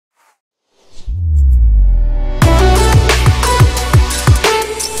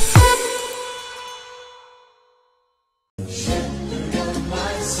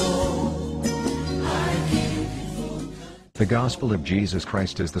gospel of Jesus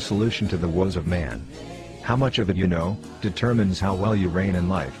Christ is the solution to the woes of man. How much of it you know, determines how well you reign in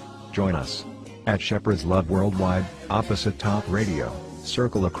life. Join us at Shepherd's Love Worldwide, opposite Top Radio,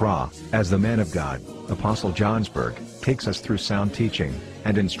 Circle Accra, as the man of God, Apostle Johnsberg, takes us through sound teaching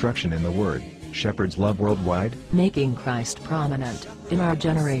and instruction in the Word. Shepherd's Love Worldwide, making Christ prominent in our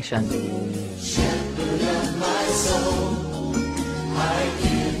generation. Shepherd of my soul, I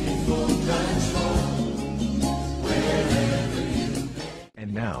give you full control, wherever you.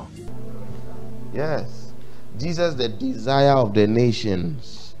 and now, Yes, Jesus, the desire of the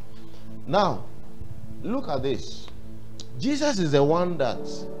nations. Now, look at this. Jesus is the one that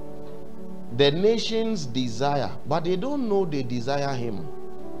the nations desire, but they don't know they desire him.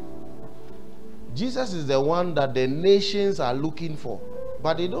 Jesus is the one that the nations are looking for,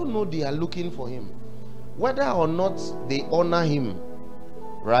 but they don't know they are looking for him. Whether or not they honor him,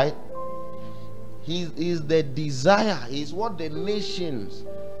 right? He is the desire. He is what the nations,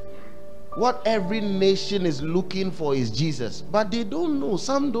 what every nation is looking for is Jesus. But they don't know.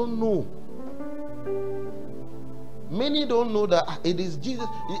 Some don't know. Many don't know that it is Jesus.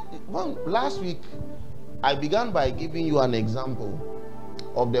 Well, last week, I began by giving you an example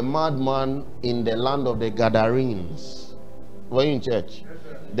of the madman in the land of the Gadarenes. Were you in church?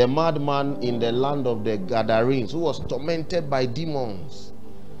 The madman in the land of the Gadarenes, who was tormented by demons,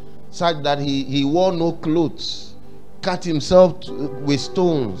 such that he wore no clothes, cut himself with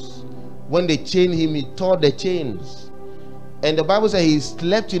stones. When they chained him, he tore the chains. And the Bible said he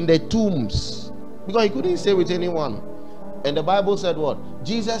slept in the tombs because he couldn't stay with anyone. And the Bible said what?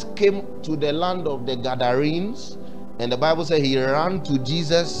 Jesus came to the land of the Gadarenes, and the Bible said he ran to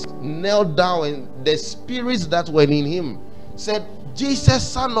Jesus, knelt down, and the spirits that were in him said, Jesus,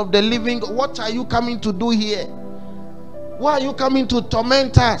 Son of the living God, what are you coming to do here? Why are you coming to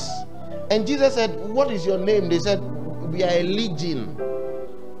torment us? And Jesus said, what is your name? They said, we are a legion.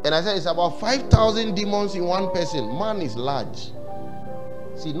 And I said, it's about 5,000 demons in one person. Man is large.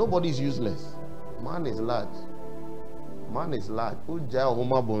 See, nobody is useless. Man is large. Man is large. Man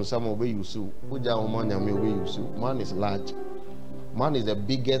is large. Man is the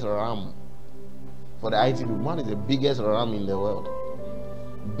biggest ram. For the IT group, man is the biggest ram in the world.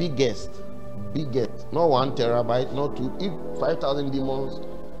 Biggest. Not 1 terabyte, not 2. If 5,000 demons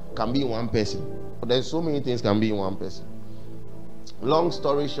can be in one person, there's so many things can be in one person. Long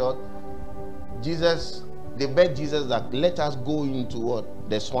story short, they begged Jesus that let us go into what?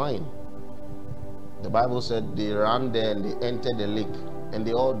 The swine. The Bible said they ran there and they entered the lake and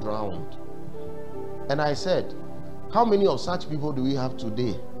they all drowned. And I said, how many of such people do we have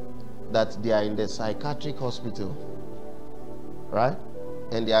today that they are in the psychiatric hospital, right?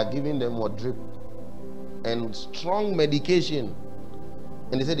 And they are giving them what? Drip and strong medication.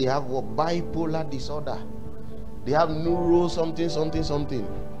 And they say they have what? Bipolar disorder. They have neuro something.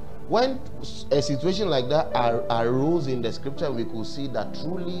 When a situation like that arose in the scripture, we could see that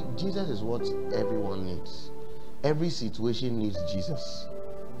truly Jesus is what everyone needs. Every situation needs Jesus.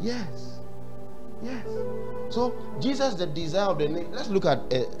 Yes. So Jesus, the desire of the nation. Let's look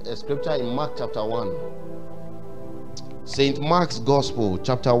at a scripture in Mark chapter 1. St. Mark's Gospel,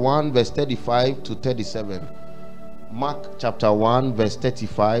 chapter 1, verse 35 to 37. Mark chapter 1, verse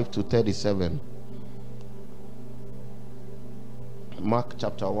 35 to 37. Mark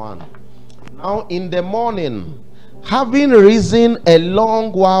chapter 1. Now in the morning, having risen a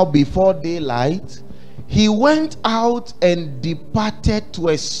long while before daylight, he went out and departed to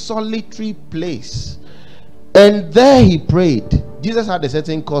a solitary place, and there he prayed. Jesus had a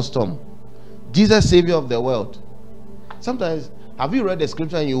certain custom. Jesus, Savior of the world. Sometimes, have you read the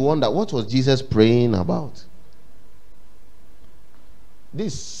scripture and you wonder, what was Jesus praying about?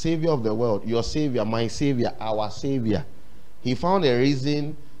 This Savior of the world, your Savior, my Savior, our Savior. He found a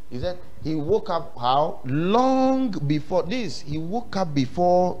reason. He said he woke up how? Long before this. He woke up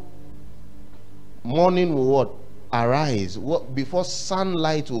before morning will what? Arise. What? Before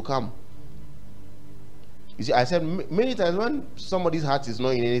sunlight will come. You see, I said many times when somebody's heart is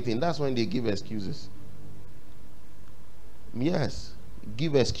not in anything, that's when they give excuses. Yes,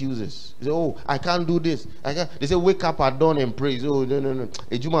 give excuses. They say, oh, I can't do this. I can't. They say, wake up at dawn and praise. Oh, no.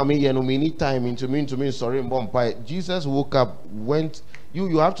 We need time into me. Sorry, Jesus woke up, went.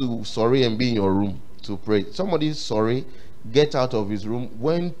 You have to sorry and be in your room to pray. Somebody's sorry, get out of his room,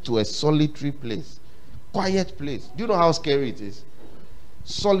 went to a solitary place, quiet place. Do you know how scary it is?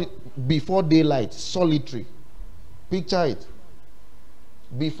 Before daylight, solitary. Picture it.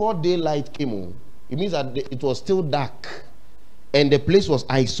 Before daylight came on, it means that it was still dark. And the place was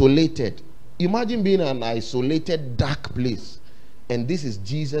isolated. Imagine being in an isolated, dark place. And this is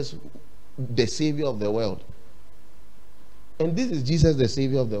Jesus, the Savior of the world. And this is Jesus, the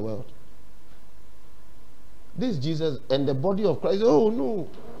Savior of the world. This is Jesus and the body of Christ. Oh no.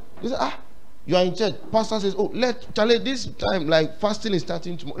 He said, you are in church. Pastor says, oh, Charlie, this time, like fasting is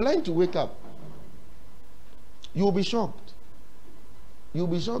starting tomorrow. Learn to wake up. You will be shocked. You'll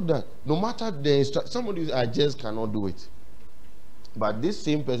be shocked that no matter the instruction, somebody says, I just cannot do it. But this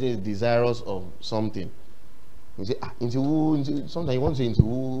same person is desirous of something. You say, sometimes you want to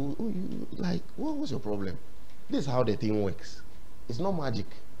say, like, what was your problem? This is how the thing works. It's not magic.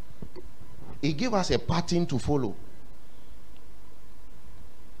 He gave us a pattern to follow.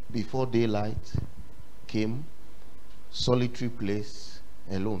 Before daylight came, solitary place,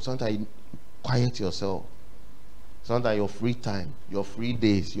 alone. Sometimes quiet yourself. Sometimes your free time, your free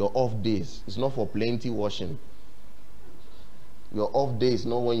days, your off days. It's not for plenty washing. Your off days,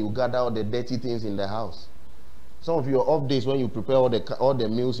 not when you gather all the dirty things in the house. Some of your off days when you prepare all the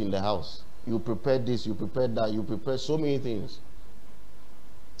meals in the house. You prepare this, you prepare that, you prepare so many things.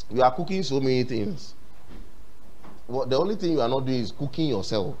 You are cooking so many things. Well, the only thing you are not doing is cooking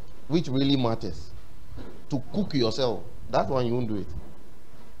yourself, which really matters. To cook yourself, that one you won't do it.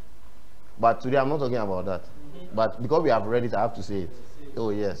 But today I'm not talking about that. But because we have read it, I have to say it. Oh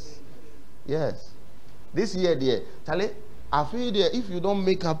yes, yes. This year, dear, Charlie, I feel there. If you don't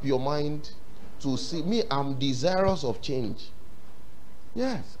make up your mind to see me, I'm desirous of change.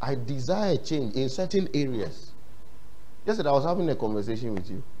 Yes, I desire change in certain areas. Yesterday I was having a conversation with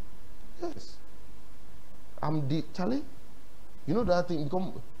you. Yes. Charlie, you know that thing,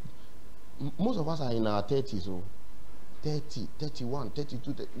 because most of us are in our 30s, so 30, 31,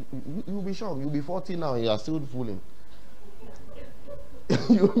 32, 30, you'll be shocked. You'll be 40 now and you are still fooling.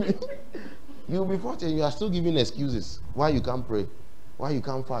 You'll be 40 and you are still giving excuses why you can't pray, why you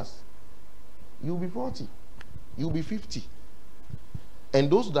can't fast. You'll be 40. You'll be 50. And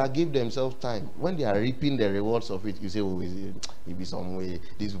those that give themselves time, when they are reaping the rewards of it, you say, oh, it be some way.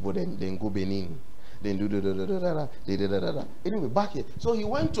 These people then go Benin. Then do. Anyway, back here. So he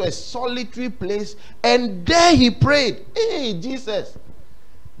went to a solitary place and there he prayed. Hey, Jesus.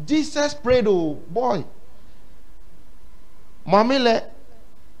 Jesus prayed, oh boy. Mamile,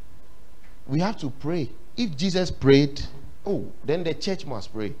 we have to pray. If Jesus prayed, oh, then the church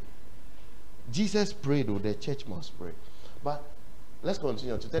must pray. Jesus prayed, oh, the church must pray. But let's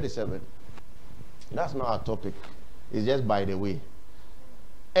continue to 37. That's not our topic. It's just by the way.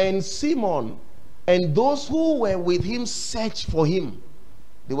 And Simon and those who were with him searched for him.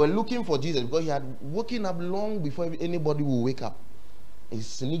 They were looking for Jesus because he had woken up long before anybody would wake up. He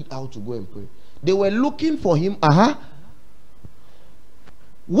sneaked out to go and pray. They were looking for him.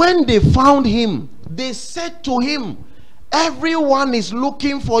 When they found him, they said to him, everyone is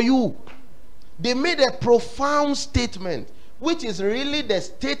looking for you. They made a profound statement, which is really the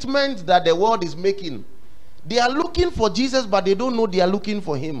statement that the world is making. They are looking for Jesus, but they don't know they are looking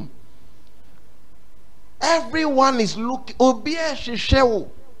for him. Everyone is looking. There's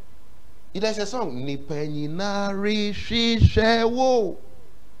a song.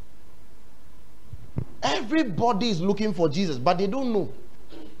 Everybody is looking for Jesus, but they don't know.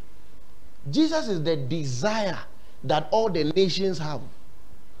 Jesus is the desire that all the nations have.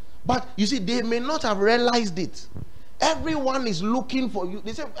 But you see, they may not have realized it. Everyone is looking for you.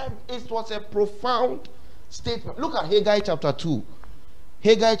 They say it was a profound statement. Look at Haggai chapter 2.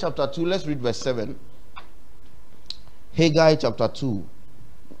 Haggai chapter 2, let's read verse 7. Haggai chapter 2,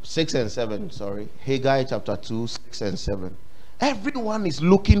 6 and 7, sorry. Haggai chapter 2, 6 and 7. Everyone is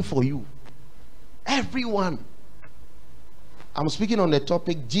looking for you. Everyone. I'm speaking on the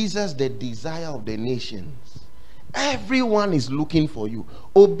topic, Jesus, the desire of the nations. Everyone is looking for you.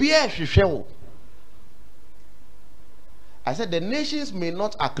 I said the nations may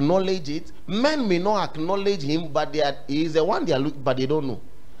not acknowledge it. Men may not acknowledge him, but he is the one they are looking, but they don't know.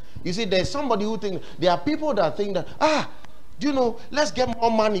 You see, there's somebody who thinks, there are people that think that, you know, let's get more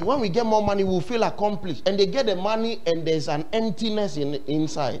money. When we get more money, we'll feel accomplished. And they get the money and there's an emptiness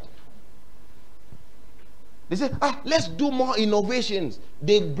inside. They say, let's do more innovations.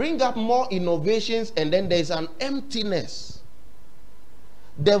 They bring up more innovations and then there's an emptiness.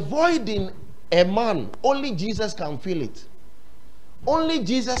 The void in a man, only Jesus can feel it. Only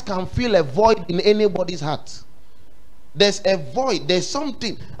Jesus can feel a void in anybody's heart. There's a void. There's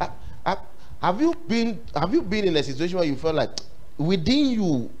something. Have you been in a situation where you felt like within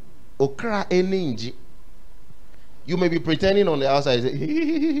you, okra energy? You may be pretending on the outside,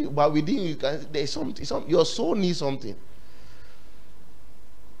 but within you, there's something. Your soul needs something.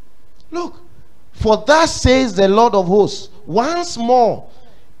 Look, for thus says the Lord of hosts, once more,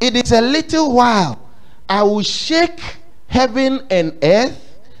 it is a little while, I will shake heaven and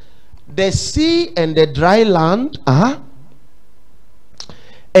earth, the sea and the dry land,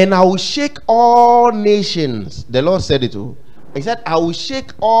 and I will shake all nations. The Lord said it too. He said, I will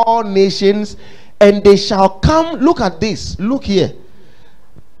shake all nations, and they shall come. Look at this. Look here.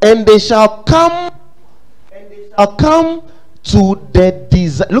 And they shall come. And they shall come to the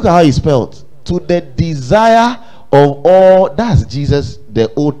desire. Look at how he spelled. To the desire of all. That's Jesus,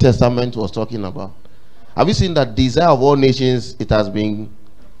 the Old Testament was talking about. Have you seen that desire of all nations? It has been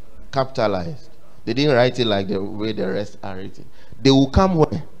capitalized. They didn't write it like the way the rest are written. They will come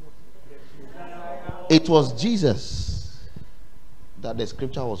where? It was Jesus that the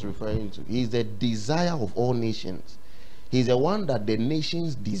scripture was referring to. He is the desire of all nations. He's the one that the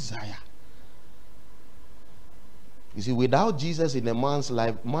nations desire. You see, without Jesus in a man's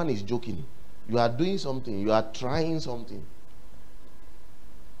life, man is joking. You are doing something. You are trying something.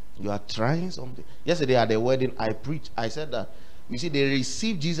 You are trying something. Yesterday at the wedding, I preached. I said that, you see, they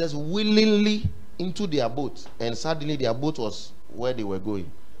received Jesus willingly into their boat, and suddenly their boat was where they were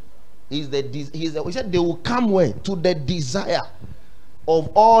going. He said they will come where? To the desire of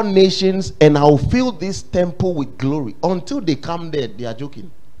all nations, and I will fill this temple with glory. Until they come there, they are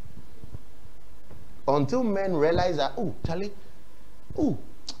joking. Until men realize that, oh, Charlie, oh,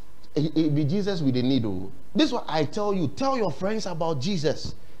 it be Jesus with the needle. This is what I tell you. Tell your friends about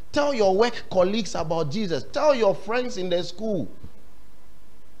Jesus. Tell your work colleagues about Jesus. Tell your friends in the school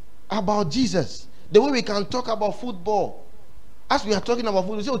about Jesus. The way we can talk about football. As we are talking about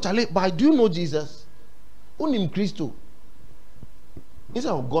football, we say, oh, Charlie, but do you know Jesus? Unim Christo.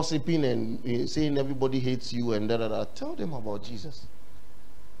 Instead of gossiping and saying everybody hates you and tell them about Jesus.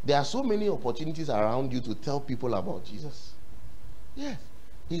 There are so many opportunities around you to tell people about Jesus. Yes.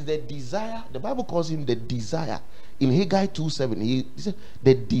 He's the desire. The Bible calls him the desire. In Haggai 2:7, he said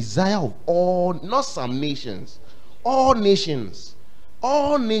the desire of all, not some nations, all nations.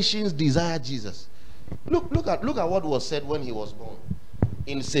 All nations desire Jesus. Look at what was said when he was born.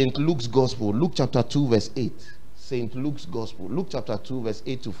 In St. Luke's Gospel, Luke chapter 2, verse 8. St. Luke's Gospel, Luke chapter 2, verse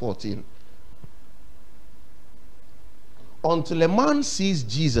 8 to 14. Until a man sees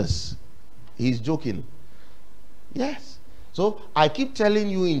Jesus, he's joking. Yes. So I keep telling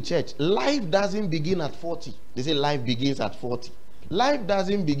you in church, life doesn't begin at 40. They say life begins at 40. Life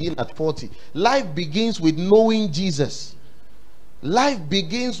doesn't begin at 40. Life begins with knowing Jesus. Life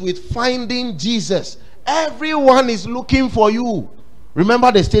begins with finding Jesus. Everyone is looking for you. Remember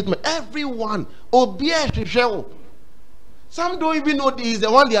the statement. Everyone. Some don't even know he's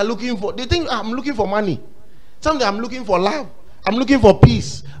the one they are looking for. They think I'm looking for money. Some say I'm looking for love. I'm looking for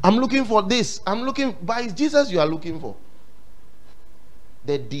peace. I'm looking for this. But it's Jesus you are looking for.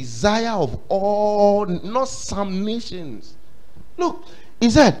 The desire of all, not some nations. Look,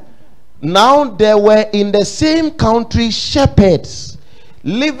 he said, now there were in the same country shepherds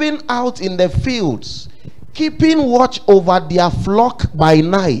living out in the fields, keeping watch over their flock by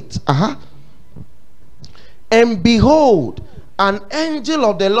night. And behold, an angel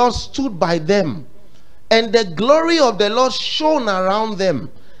of the Lord stood by them, and the glory of the Lord shone around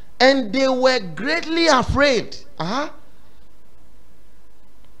them, and they were greatly afraid.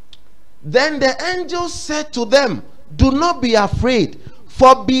 Then the angel said to them, do not be afraid,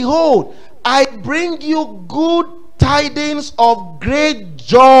 for behold, I bring you good tidings of great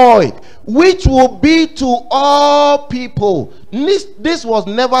joy, which will be to all people. This was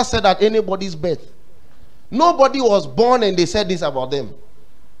never said at anybody's birth. Nobody was born and they said this about them.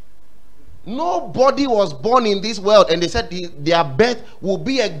 Nobody was born in this world and they said their birth will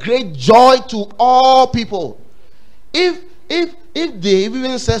be a great joy to all people. If they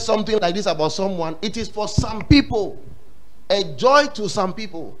even say something like this about someone, it is for some people. A joy to some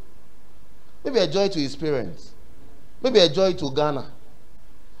people. Maybe a joy to his parents. Maybe a joy to Ghana.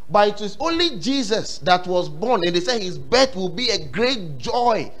 But it is only Jesus that was born, and they say his birth will be a great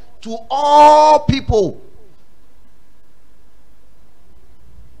joy to all people.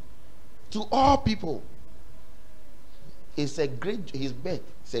 To all people. It's a great, his birth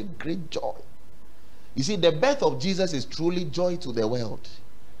is a great joy. You see, the birth of Jesus is truly joy to the world.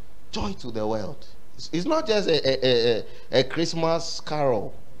 Joy to the world. It's not just a Christmas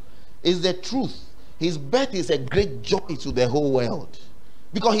carol. It's the truth. His birth is a great joy to the whole world.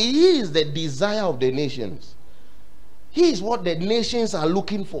 Because he is the desire of the nations. He is what the nations are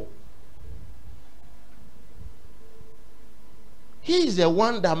looking for. He is the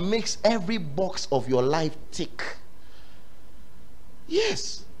one that makes every box of your life tick.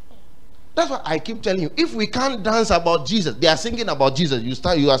 Yes. That's what I keep telling you. If we can't dance about Jesus, they are singing about Jesus.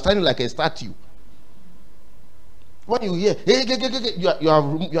 You are standing like a statue. When you hear, hey,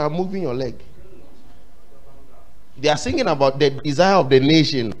 you are moving your leg. They are singing about the desire of the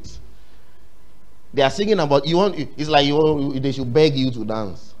nations. They are singing about you want. It's like you want, they should beg you to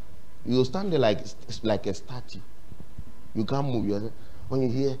dance. You stand there like a statue. You can't move yourself. When you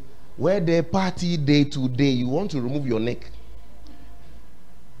hear where they party day to day, you want to remove your neck.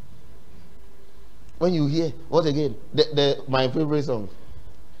 When you hear what again? My favorite song.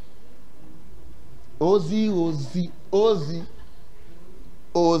 Ozzy, Ozzy, Ozzy.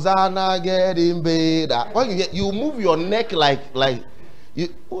 Ozana getting better. When you hear, you move your neck like you.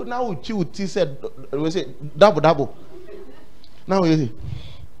 Oh, now you said we say double. Now you see.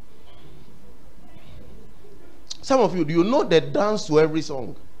 Some of you, do you know the dance to every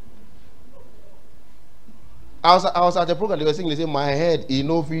song? I was at a program, they were singing, they say, my head, he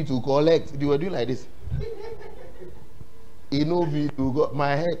no fee to collect. They were doing like this. He no fee to go,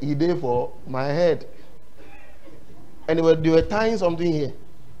 my head, he there for my head. And they were tying something here.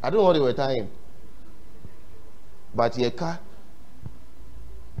 I don't know what they were tying. But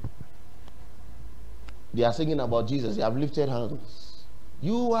they are singing about Jesus. They have lifted hands.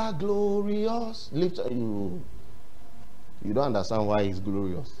 You are glorious. Lift you. You don't understand why he's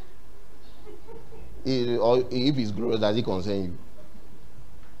glorious. Or if he's glorious, does he concern you?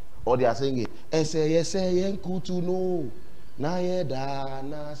 Or they are saying,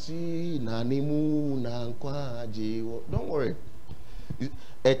 don't worry.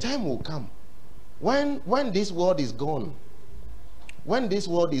 A time will come when this world is gone, when this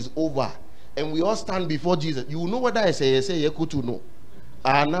world is over, and we all stand before Jesus. You will know whether I say no.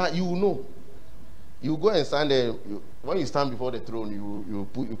 Now you will know. You go and stand there. When you stand before the throne, you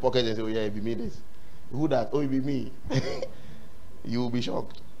put your pocket and say, oh yeah, it be me this. Who that? Oh, it be me. You will be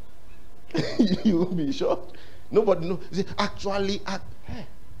shocked. You will be shocked. Nobody knows. Actually,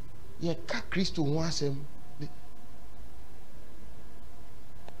 yeah, Christ wants him.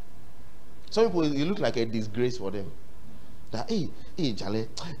 Some people, you look like a disgrace for them. That hey, Charlie,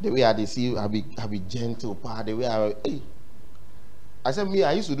 the way I see, I be gentle, the way I said, me,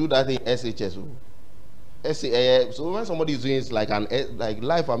 I used to do that in SHS. So when somebody is doing it like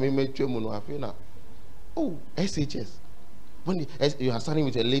life, I mean, I feel now. Oh, SHS. When you are standing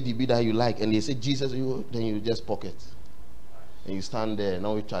with a lady B that you like, and they say Jesus, then you just pocket, and you stand there.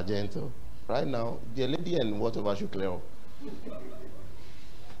 Now you are gentle. Right now, the lady and whatever should clear up.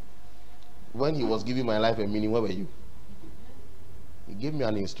 When he was giving my life a meaning, where were you? He gave me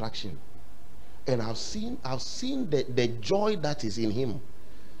an instruction, and I've seen the joy that is in him.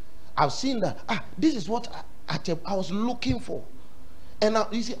 I've seen that this is what I was looking for, and now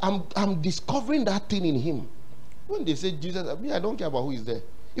you see I'm discovering that thing in him. When they say Jesus, I don't care about who is there.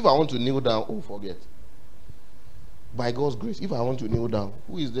 If I want to kneel down, forget. By God's grace, if I want to kneel down,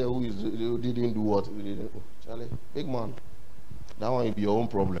 who is there? Who didn't do what? Charlie, big man, that one will be your own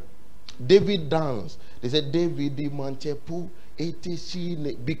problem. David danced. They said David the manchepu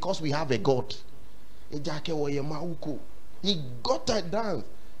because we have a God. He got that dance.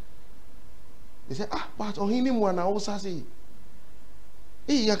 They said, but on him one I also say,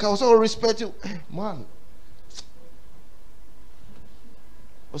 hey, I can also respect you, man.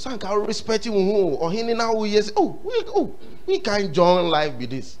 I can respect you. Or him now we say, we can't join life with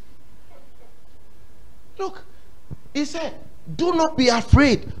this. Look, he said, do not be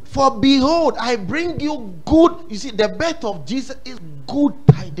afraid, for behold, I bring you good. You see, the birth of Jesus is good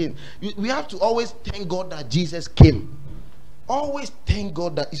tidings. We have to always thank God that Jesus came. Always thank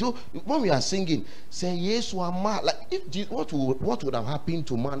God that. So when we are singing, say yes, like if what would have happened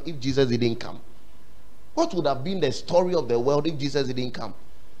to man if Jesus didn't come? What would have been the story of the world if Jesus didn't come?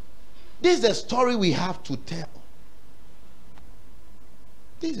 This is the story we have to tell.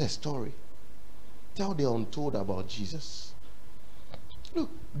 This is a story. Tell the untold about Jesus. Look,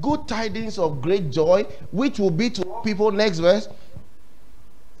 good tidings of great joy, which will be to people. Next verse.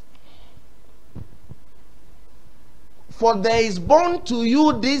 For there is born to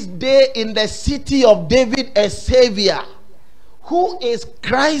you this day in the city of David a Savior, who is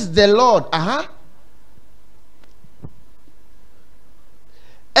Christ the Lord.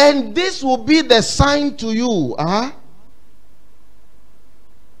 And this will be the sign to you.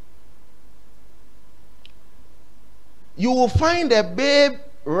 You will find a babe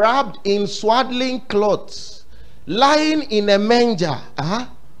wrapped in swaddling clothes, lying in a manger.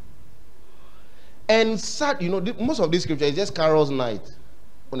 And sad, most of this scripture is just Carol's night.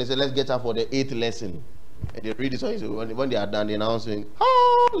 When they say, let's get up for the 8th lesson. And they read it, so when they are done, they now saying,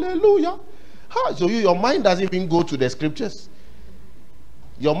 hallelujah. So your mind doesn't even go to the scriptures.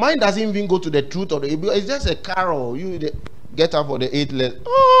 Your mind doesn't even go to the truth of the. It's just a carol. You get up for the 8th lesson.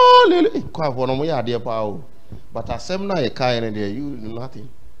 Hallelujah. But a seminar, you do nothing.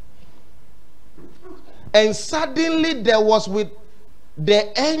 And suddenly there was with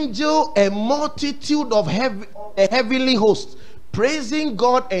the angel, a multitude of a heavenly host, praising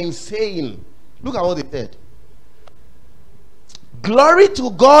God and saying, look at what they said. Glory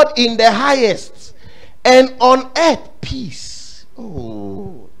to God in the highest, and on earth peace.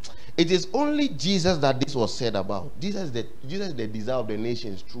 Oh, it is only Jesus that this was said about. Jesus is the desire of the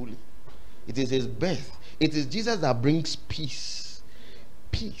nations, truly. It is his birth. It is Jesus that brings peace.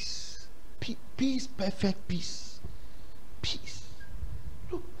 Peace. Peace, perfect peace. Peace.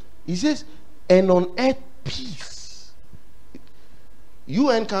 Look, he says, and on earth peace.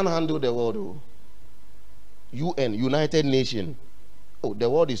 UN can't handle the world. Oh. UN, United Nations. Oh, the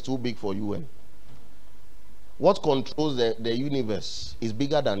world is too big for UN. What controls the universe is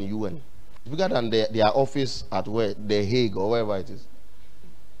bigger than UN. It's bigger than their office at where? The Hague or wherever it is.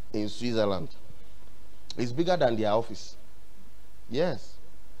 In Switzerland. It's bigger than their office. Yes.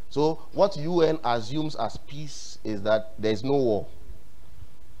 So what UN assumes as peace is that there is no war.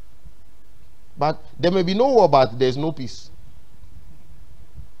 But there may be no war, but there is no peace.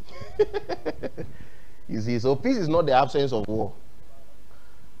 You see, so peace is not the absence of war.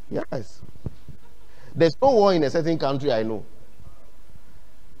 Yes. There's no war in a certain country I know.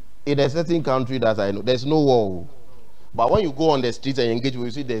 In a certain country that I know, there's no war. But when you go on the streets and engage,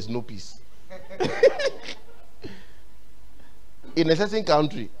 you see there's no peace. In a certain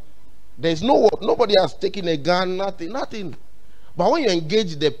country, there's no war. Nobody has taken a gun, nothing. But when you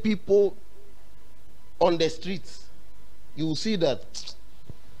engage the people on the streets, you will see that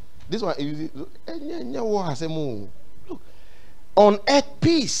this one is on earth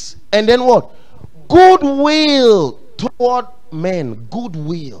peace, and then what? Goodwill toward men.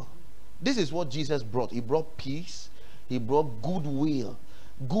 Goodwill. This is what Jesus brought. He brought peace. He brought goodwill.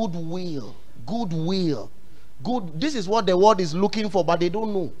 Goodwill. Goodwill. Good. This is what the world is looking for, but they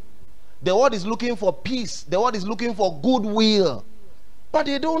don't know. The world is looking for peace. The world is looking for goodwill, but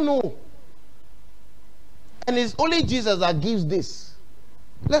they don't know. And it's only Jesus that gives this.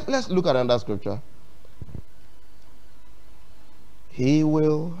 Let's look at another scripture. He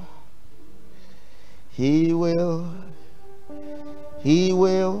will.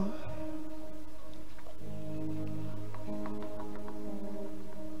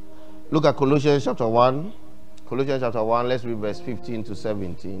 Look at Colossians chapter 1. Colossians chapter 1, let's read verse 15 to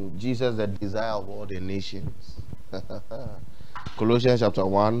 17. Jesus, the desire of all the nations. Colossians chapter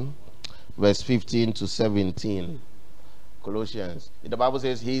 1, verse 15 to 17. Colossians. The Bible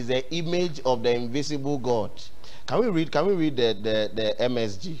says he is the image of the invisible God. Can we read the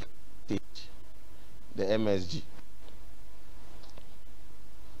MSG? The MSG.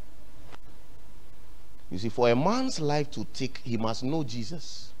 You see, for a man's life to take, he must know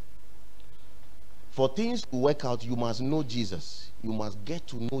Jesus. For things to work out, you must know Jesus. You must get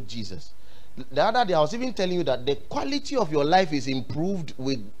to know Jesus. The other day, I was even telling you that the quality of your life is improved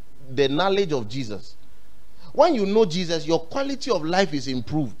with the knowledge of Jesus. When you know Jesus, your quality of life is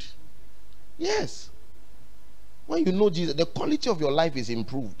improved. Yes. When you know Jesus, the quality of your life is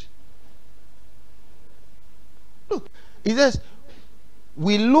improved. Look, he says,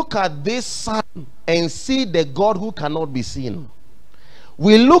 we look at this sun and see the God who cannot be seen.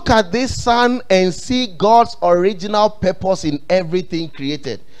 We look at this sun and see God's original purpose in everything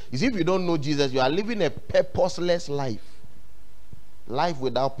created. You see, if you don't know Jesus, you are living a purposeless life. Life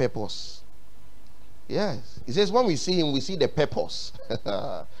without purpose. Yes. He says, when we see him, we see the purpose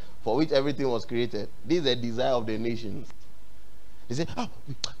for which everything was created. This is the desire of the nations. They say, oh,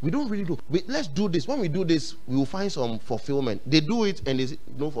 we don't really do. Let's do this. When we do this, we will find some fulfillment. They do it and they say,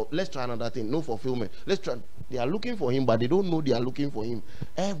 no, let's try another thing. No fulfillment. Let's try. They are looking for him, but they don't know they are looking for him.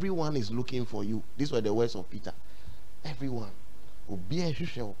 Everyone is looking for you. These were the words of Peter. Everyone. You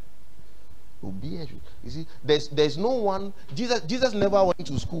see, there's no one. Jesus never went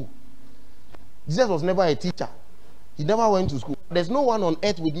to school. Jesus was never a teacher. He never went to school. There's no one on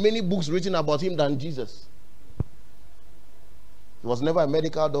earth with many books written about him than Jesus. He was never a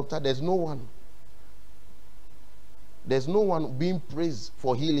medical doctor. There's no one. There's no one being praised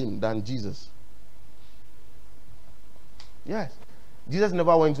for healing than Jesus. Yes. Jesus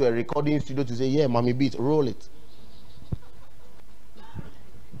never went to a recording studio to say, yeah, mommy beat, roll it.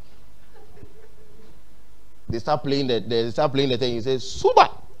 They start playing the thing. He says, super.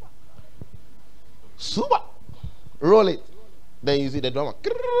 Roll it. Then you see the drummer.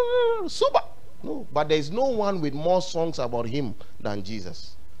 Super. No, but there is no one with more songs about him than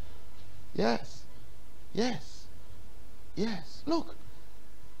Jesus. Yes. Look,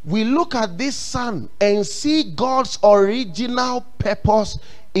 we look at this sun and see God's original purpose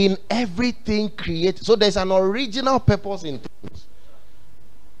in everything created. So there's an original purpose in things.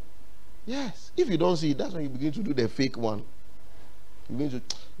 Yes. If you don't see it, that's when you begin to do the fake one. You mean to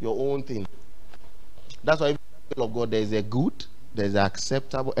your own thing. That's why in the will of God there is a good, there's an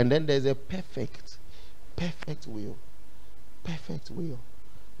acceptable, and then there's a perfect will. Perfect will.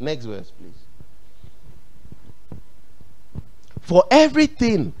 Next verse, please. For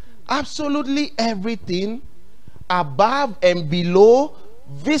everything, absolutely everything, above and below,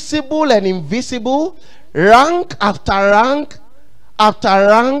 visible and invisible, rank after rank after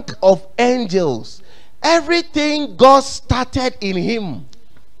rank of angels, everything God started in him.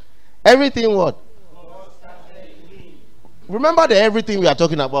 Everything what? Remember the everything we are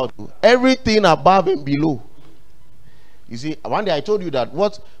talking about. Everything above and below. You see, one day I told you that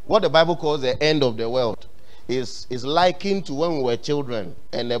what the Bible calls the end of the world is likened to when we were children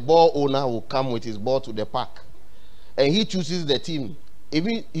and the ball owner will come with his ball to the park and he chooses the team.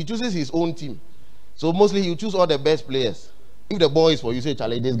 Even he chooses his own team. So mostly you choose all the best players. If the ball is for you, say,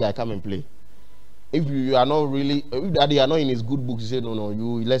 Charlie, this guy come and play. If you are not really, if daddy are not in his good books, you say, no,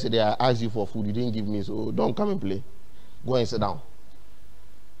 you, let's say they asked you for food, you didn't give me, so don't come and play. Go and sit down.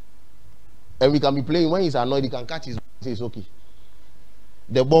 And we can be playing. When he's annoyed, he can catch his ball and say it's okay.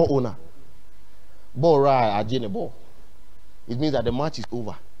 The ball owner. Ball right, I the ball. It means that the match is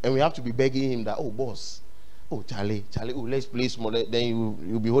over. And we have to be begging him that, oh boss, oh Charlie, oh let's play smaller. Then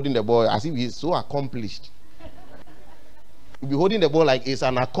you'll be holding the ball as if he's so accomplished. You'll be holding the ball like it's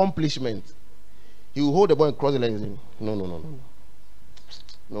an accomplishment. He will hold the ball and cross the line and say,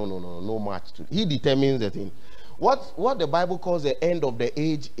 no match. He determines the thing. What the Bible calls the end of the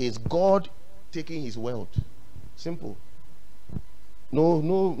age is God taking his wealth. Simple.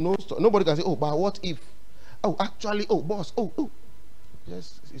 Nobody can say, oh, but what if? Oh, actually, oh, boss, oh.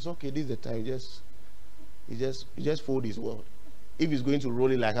 Yes, it's okay. This is the time. He just fold his wealth. If he's going to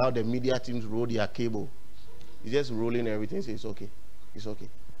roll it like how the media teams roll their cable, he's just rolling everything. Say it's okay. It's okay.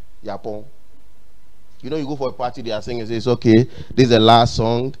 Yapon. You know, you go for a party, they are singing, say it's okay. This is the last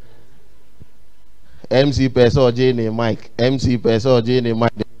song. MC Peso Jane Mike. MC Peso Jane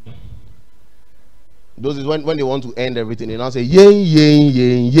Mike. Those is when they want to end everything. They now say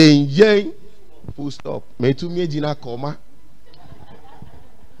yen. Full stop. Me to me Gina comma.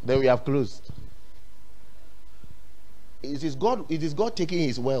 Then we have closed. It is God taking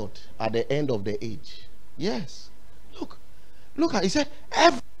his wealth at the end of the age. Yes. Look at, he said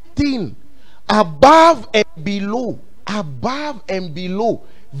everything above and below,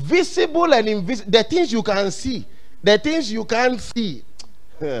 visible and invisible, the things you can see, the things you can't see.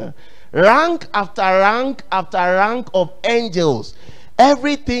 Rank after rank after rank of angels,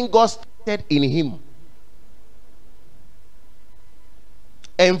 everything God started in him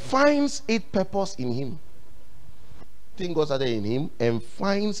and finds its purpose in him. Everything God started in him and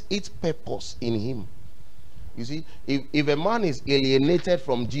finds its purpose in him. You see, if a man is alienated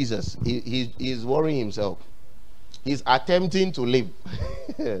from Jesus, he's worrying himself. He's attempting to live.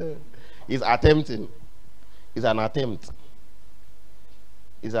 He's attempting. It's an attempt.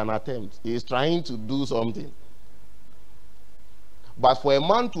 It's an attempt. He's trying to do something. But for a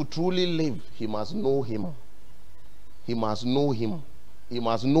man to truly live, he must know him. He must know him. He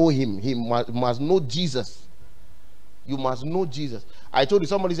must know him. He must know Jesus. You must know Jesus. I told you,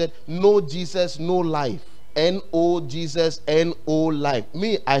 somebody said, know Jesus, no life. N-O Jesus, N-O life.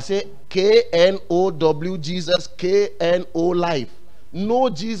 Me, I say K-N-O-W Jesus, K-N-O life. Know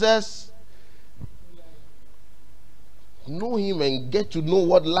Jesus, know him and get to know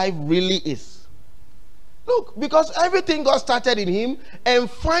what life really is. Look, because everything God started in him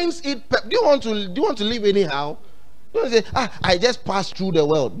and finds it. Do you want to live anyhow? You don't say, I just passed through the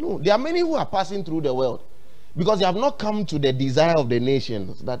world. No, there are many who are passing through the world because they have not come to the desire of the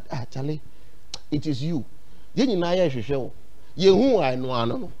nations. That Charlie, it is you. Do you know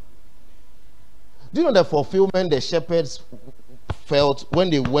the fulfillment the shepherds felt when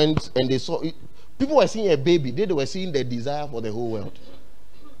they went and they saw it? People were seeing a baby. They were seeing the desire for the whole world.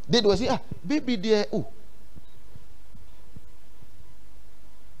 They were saying, baby there. Oh.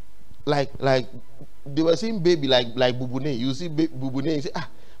 Like they were seeing baby like Bubune. You see Bubune, you say,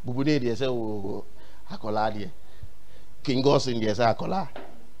 Bubune they say, oh, Akola there. King Gosin they say Akola.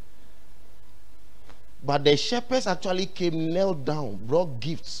 But the shepherds actually came, knelt down, brought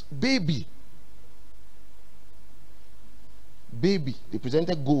gifts. Baby. They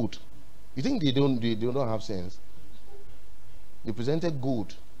presented gold. You think they don't have sense? They presented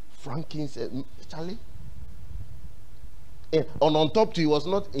gold, frankincense, Charlie. And on top too, he was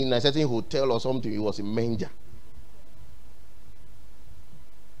not in a certain hotel or something, he was in manger.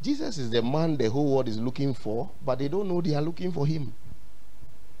 Jesus is the man the whole world is looking for, but they don't know they are looking for him.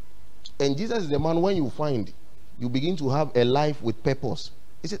 And Jesus is the man when you find, you begin to have a life with purpose.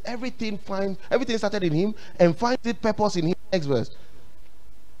 He said everything started in him and finds its purpose in him. Next verse.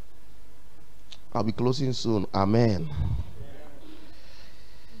 I'll be closing soon. Amen.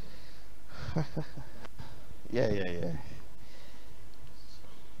 Yeah.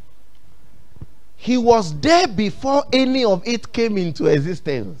 He was there before any of it came into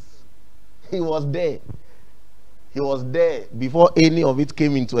existence. He was there. He was there before any of it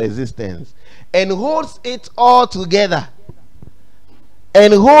came into existence, and holds it all together.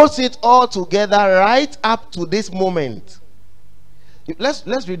 And holds it all together right up to this moment.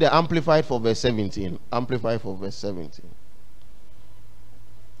 Let's read the Amplified for verse 17. Amplified for verse 17.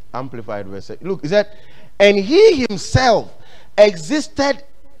 Amplified verse 17. Look, he said, and he himself existed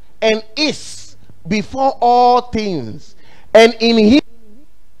and is before all things, and in him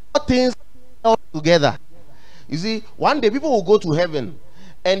all things all together. You see, one day people will go to heaven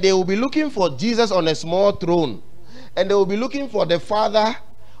and they will be looking for Jesus on a small throne, and they will be looking for the Father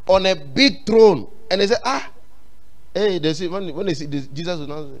on a big throne, and they say, hey, they see, when they see this, Jesus will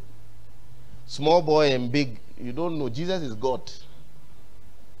not say, small boy and big. You don't know, Jesus is God.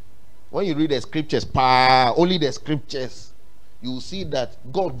 When you read the scriptures, only the scriptures, you will see that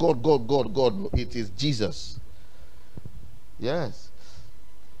God, it is Jesus. Yes,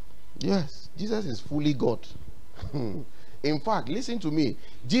 Jesus is fully God. In fact, listen to me,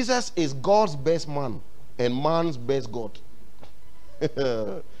 Jesus is God's best man and man's best God.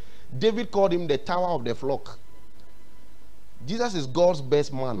 David called him the tower of the flock. Jesus is God's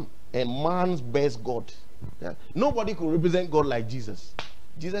best man and man's best God. Yeah. Nobody could represent God like Jesus.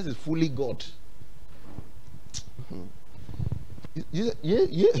 Jesus is fully God. Yeah.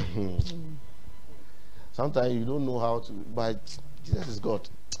 Sometimes you don't know how to, but Jesus is God.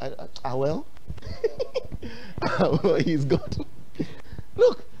 Well, he's God.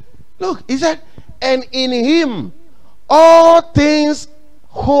 Look, he said, and in him all things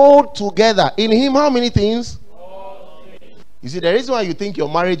hold together. In him, how many things? You see, the reason why you think your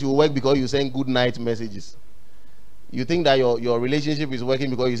marriage will work because you send good night messages. You think that your relationship is working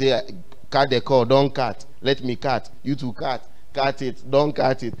because you say, cut the call, don't cut, let me cut, you too cut it, don't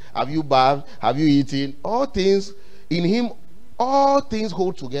cut it. Have you bathed? Have you eaten? All things in him, all things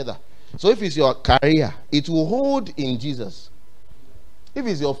hold together. So if it's your career, it will hold in Jesus. If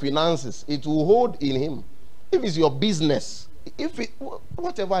it's your finances, it will hold in him. If it's your business,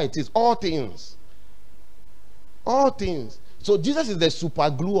 whatever it is, all things. So Jesus is the super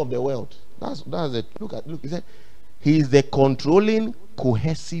glue of the world. That's it. Look. He said, he is the controlling,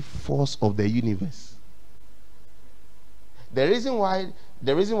 cohesive force of the universe. The reason why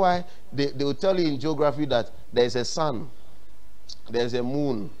they will tell you in geography that there is a sun, there's a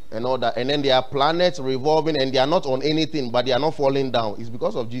moon, and all that, and then there are planets revolving, and they are not on anything, but they are not falling down. It's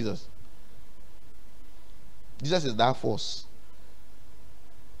because of Jesus. Jesus is that force.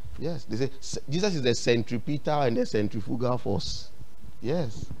 Yes, they say Jesus is the centripetal and the centrifugal force.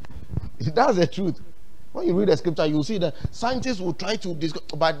 Yes, that's the truth. When you read the scripture, you see that scientists will try to discuss,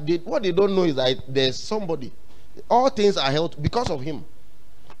 but what they don't know is that there's somebody. All things are held because of him.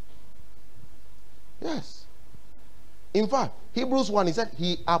 Yes. In fact, Hebrews 1, he said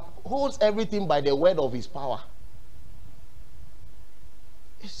he upholds everything by the word of his power.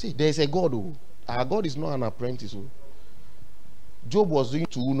 You see, there's a God who, our God is not an apprentice. Job was doing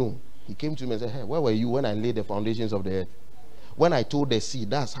to Uno. He came to me and said, hey, where were you when I laid the foundations of the earth? When I told the sea,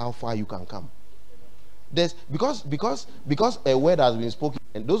 that's how far you can come. There's because a word has been spoken,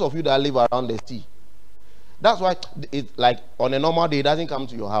 and those of you that live around the sea, that's why it's like on a normal day, it doesn't come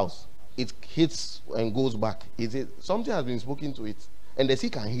to your house. It hits and goes back. Something has been spoken to it, and the sea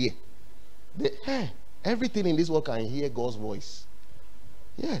can hear. Everything in this world can hear God's voice.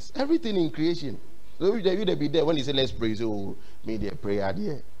 Yes, everything in creation. So you be there when he say let's pray. You say, oh, maybe a prayer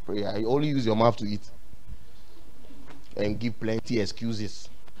there, prayer. You only use your mouth to eat, and give plenty excuses,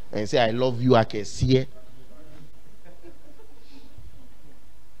 and say I love you, I can see it.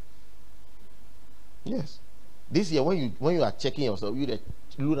 Yes. This year, when you are checking yourself, you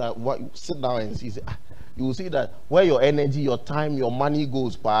look at what you sit down and see. You will see that where your energy, your time, your money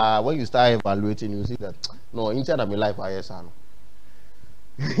goes. When you start evaluating, you see that no, inside of my life, I yes, I know.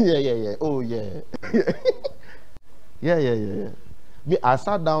 Yeah. Oh yeah. Yeah. I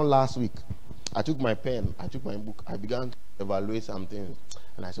sat down last week. I took my pen. I took my book. I began to evaluate something,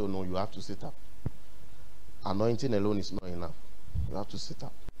 and I said, oh, "No, you have to sit up. Anointing alone is not enough. You have to sit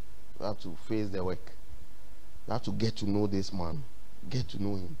up. You have to face the work. You have to get to know this man. Get to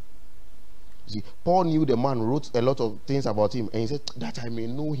know him." You see, Paul knew the man, wrote a lot of things about him, and he said, "That I may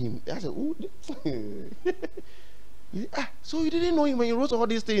know him." I said, "Oh." So you didn't know him when you wrote all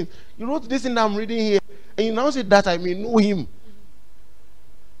these things. You wrote this thing that I'm reading here, and you now say that I may know him.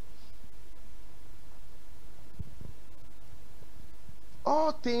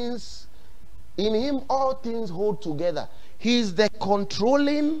 All things In him all things hold together. He is the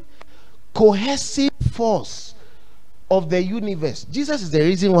controlling, cohesive force of the universe. Jesus is the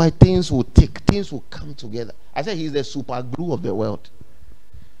reason why things will tick, things will come together. I said he's the super glue of the world.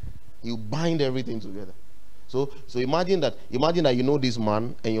 You bind everything together. So imagine that you know this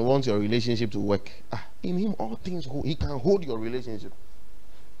man and you want your relationship to work. In him all things hold. He can hold your relationship.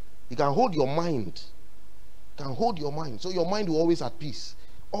 He can hold your mind. He can hold your mind. So your mind will always at peace.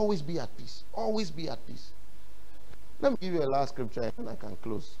 Always be at peace. Always be at peace. Let me give you a last scripture and I can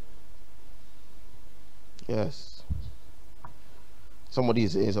close. Yes. Somebody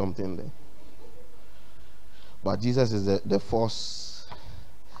is saying something there. But Jesus is the force.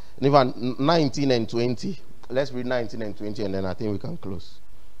 And even 19 and 20. Let's read 19 and 20 and then I think we can close.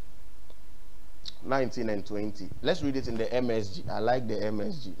 19 and 20. Let's read it in the MSG. I like the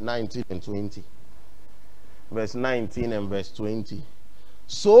MSG. 19 and 20. Verse 19 and verse 20.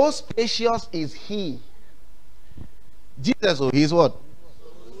 So spacious is he. Jesus, oh, he's what?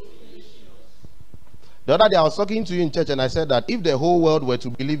 The other day I was talking to you in church and I said that if the whole world were to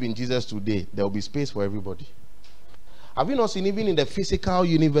believe in Jesus today, there will be space for everybody. Have you not seen, even in the physical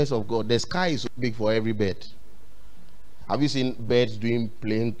universe of God, the sky is so big for every bird? Have you seen birds doing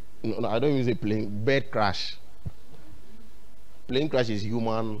plane? No, I don't even say plane. Bird crash. Plane crash is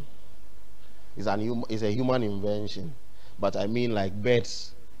human. It's a human invention. But I mean, like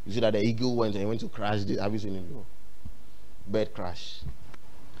birds. You see that the eagle went to crash. Have you seen it before? Bird crash.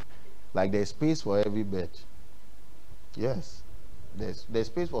 Like there's space for every bird. Yes. There's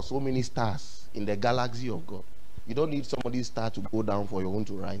space for so many stars in the galaxy of God. You don't need somebody's star to go down for your own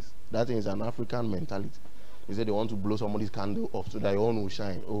to rise. That is an African mentality. They say they want to blow somebody's candle off so that your own will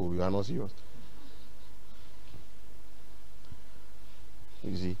shine. Oh, you are not serious.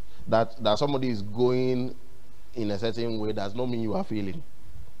 You see, that somebody is going in a certain way does not mean you are failing.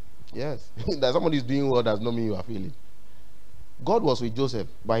 Yes. That somebody is doing well does not mean you are failing. God was with Joseph,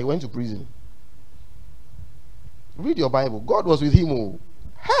 but he went to prison. Read your Bible. God was with him. Oh.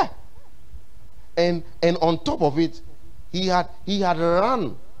 Ha! And on top of it, he had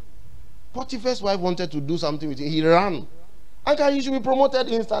run. Potiphar's wife wanted to do something with him. He ran. And he should be promoted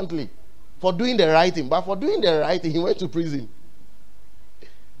instantly for doing the right thing. But for doing the right thing, he went to prison.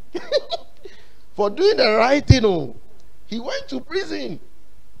 For doing the right thing, oh, he went to prison.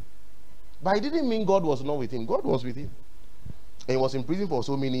 But it didn't mean God was not with him. God was with him. And he was in prison for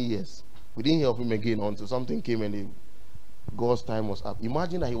so many years. We didn't hear of him again until something came and God's time was up.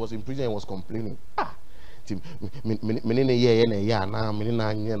 Imagine that he was in prison and was complaining.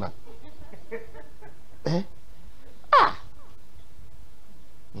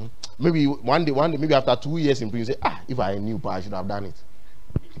 Maybe one day, maybe after 2 years in prison, say, if I knew, I should have done it.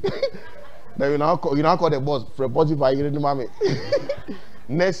 Then you now call the boss for a body by mommy.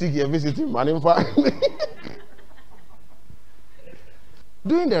 Next week you visit him, and in fact,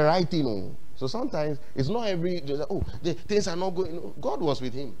 doing the right thing. Oh. So sometimes it's not every the things are not going. No. God was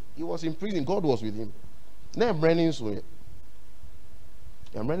with him. He was in prison. God was with him. Then Brennan swing.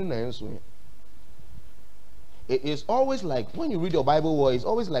 It's always like when you read your Bible, it's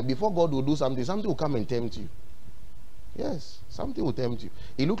always like before God will do something, something will come and tempt you. Yes, something will tempt you.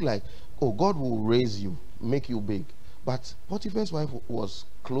 It looked like, God will raise you, make you big. But Potiphar's wife was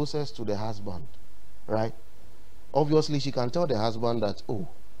closest to the husband, right? Obviously, she can tell the husband that,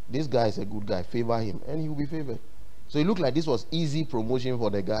 this guy is a good guy, favor him, and he will be favored. So it looked like this was easy promotion for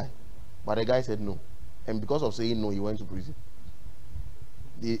the guy. But the guy said no. And because of saying no, he went to prison.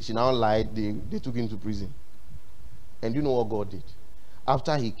 She now lied, they took him to prison. And you know what God did?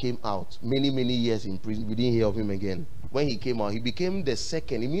 After he came out, many years in prison, we didn't hear of him again. When he came out, he became the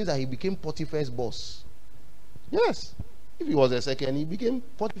second. It means that he became Potiphar's boss. Yes. If he was the second, he became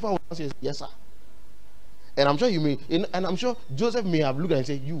Potiphar. Says, yes, sir. And I'm sure I'm sure Joseph may have looked and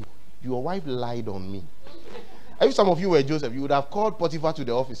said, your wife lied on me. If some of you were Joseph, you would have called Potiphar to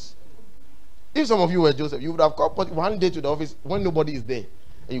the office. If some of you were Joseph, you would have called Potiphar one day to the office when nobody is there.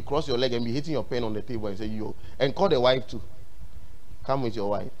 And you cross your leg and be hitting your pen on the table and say, and call the wife too. Come with your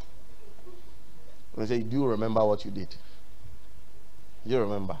wife. And say, do you remember what you did? Do you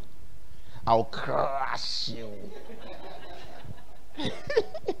remember? I'll crush you.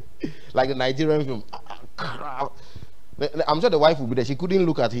 Like the Nigerian film. I'm sure the wife will be there. She couldn't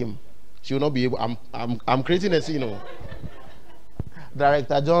look at him. She will not be able. I'm creating a scene.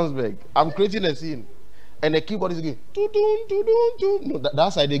 Director Johnsberg. I'm creating a scene. And the keyboard is going. No,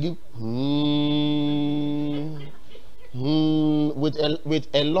 that side they give. With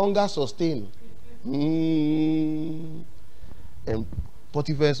a longer sustain. And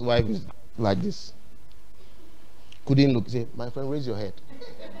Potiphar's wife is like this. Couldn't look. Say, my friend, raise your head.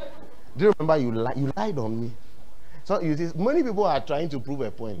 Do you remember you lied on me? So you see, many people are trying to prove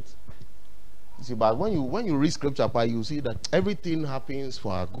a point. You see, but when you read scripture, you see that everything happens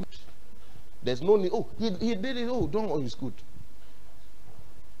for our good. There's no need. Oh, he did it. Oh, don't worry, it's good.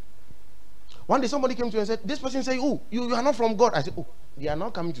 One day somebody came to me and said, this person said, oh, you are not from God. I said, oh, they are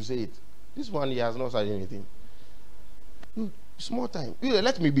not coming to say it. This one, he has not said anything. Small time.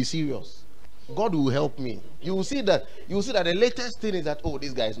 Let me be serious. God will help me. You will see that the latest thing is that, oh,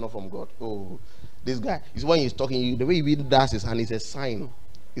 this guy is not from God. Oh, this guy is when he's talking, the way he does his hand is a sign.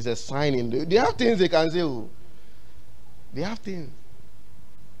 It's a sign in the, they have things they can say. Oh. They have things.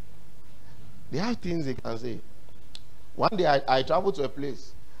 They have things they can say. One day I traveled to a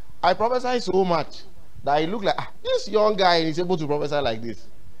place. I prophesied so much that it looked like this young guy is able to prophesy like this.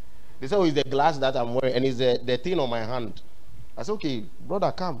 They said, oh, it's the glass that I'm wearing and it's the thing on my hand. I said, okay,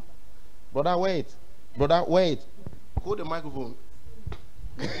 brother, come. Brother, wait. Brother, wait. Hold the microphone.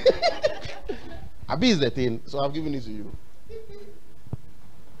 Abi is the thing, so I've given it to you.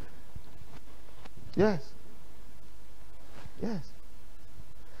 Yes. Yes.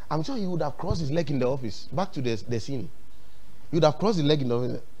 I'm sure he would have crossed his leg in the office. Back to the scene. He would have crossed his leg in the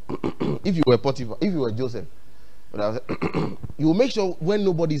office. If you were Potiphar, if you were Joseph, you will make sure when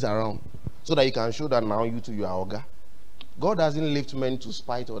nobody's around, so that you can show that now you too, you are Oga. God doesn't lift men to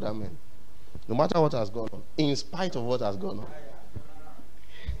spite other men. No matter what has gone on, in spite of what has gone on.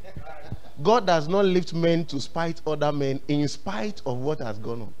 God does not lift men to spite other men in spite of what has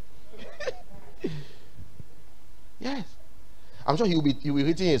gone on. Yes. I'm sure he'll be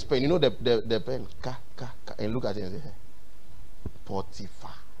hitting his pen. You know the pen. And look at it and say, hey,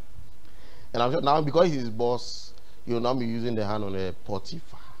 Potiphar. And I'm sure now because he's his boss, he will now be using the hand on the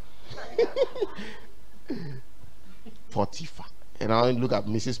Potiphar. Potiphar. And I look at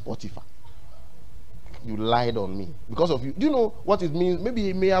Mrs. Potiphar. You lied on me because of you. Do you know what it means? Maybe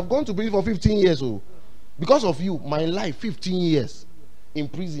he may have gone to prison for 15 years. Oh, because of you, my life 15 years in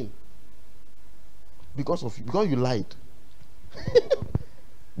prison. Because of you, because you lied.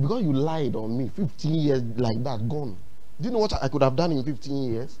 Because you lied on me 15 years like that, gone. Do you know what I could have done in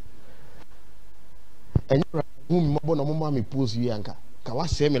 15 years? And you post you and can I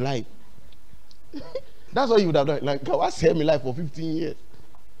save my life? That's what you would have done. Like, can I save my life for 15 years?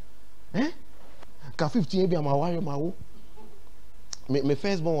 Eh? Can 15 be my wife, my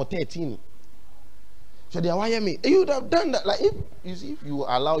firstborn was 13. So they wire me. You would have done that. Like if you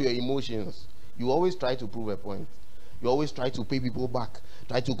allow your emotions, you always try to prove a point. You always try to pay people back,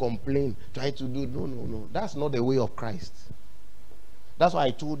 try to complain, try to do no. That's not the way of Christ. That's why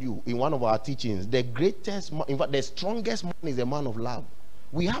I told you in one of our teachings, the greatest, in fact, the strongest man is a man of love.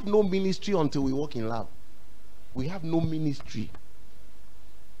 We have no ministry until we walk in love. We have no ministry.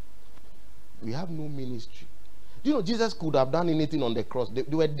 We have no ministry. Do you know Jesus could have done anything on the cross? They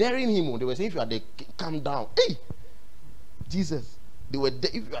were daring him. They were saying, if you are the come down. Hey, Jesus. They were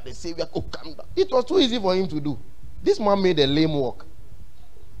if you are the Savior, oh, come down. It was too easy for him to do. This man made a lame walk.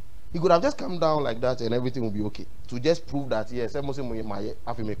 He could have just come down like that and everything would be okay. To just prove that, yes, I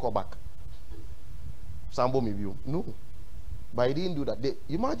may call back. Sambo maybe. No. But he didn't do that.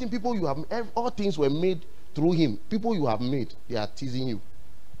 Imagine people you have, all things were made through him. People you have made, they are teasing you.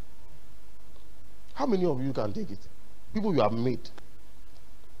 How many of you can take it? People you have made.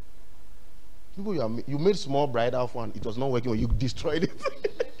 People you have made. You made small bridal fund. It was not working. You destroyed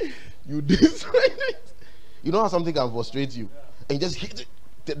it. You destroyed it. You know how something can frustrate you, and you just hit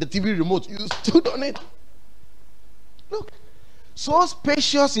it, the TV remote. You stood on it. Look, so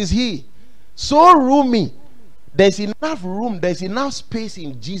spacious is he, so roomy. There's enough room. There's enough space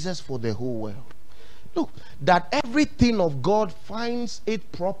in Jesus for the whole world. Look, that everything of God finds its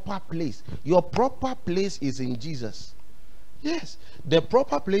proper place. Your proper place is in Jesus. Yes, the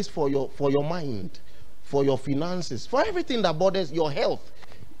proper place for your mind, for your finances, for everything that bothers your health.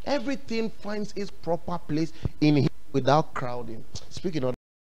 Everything finds its proper place in him without crowding. Speaking of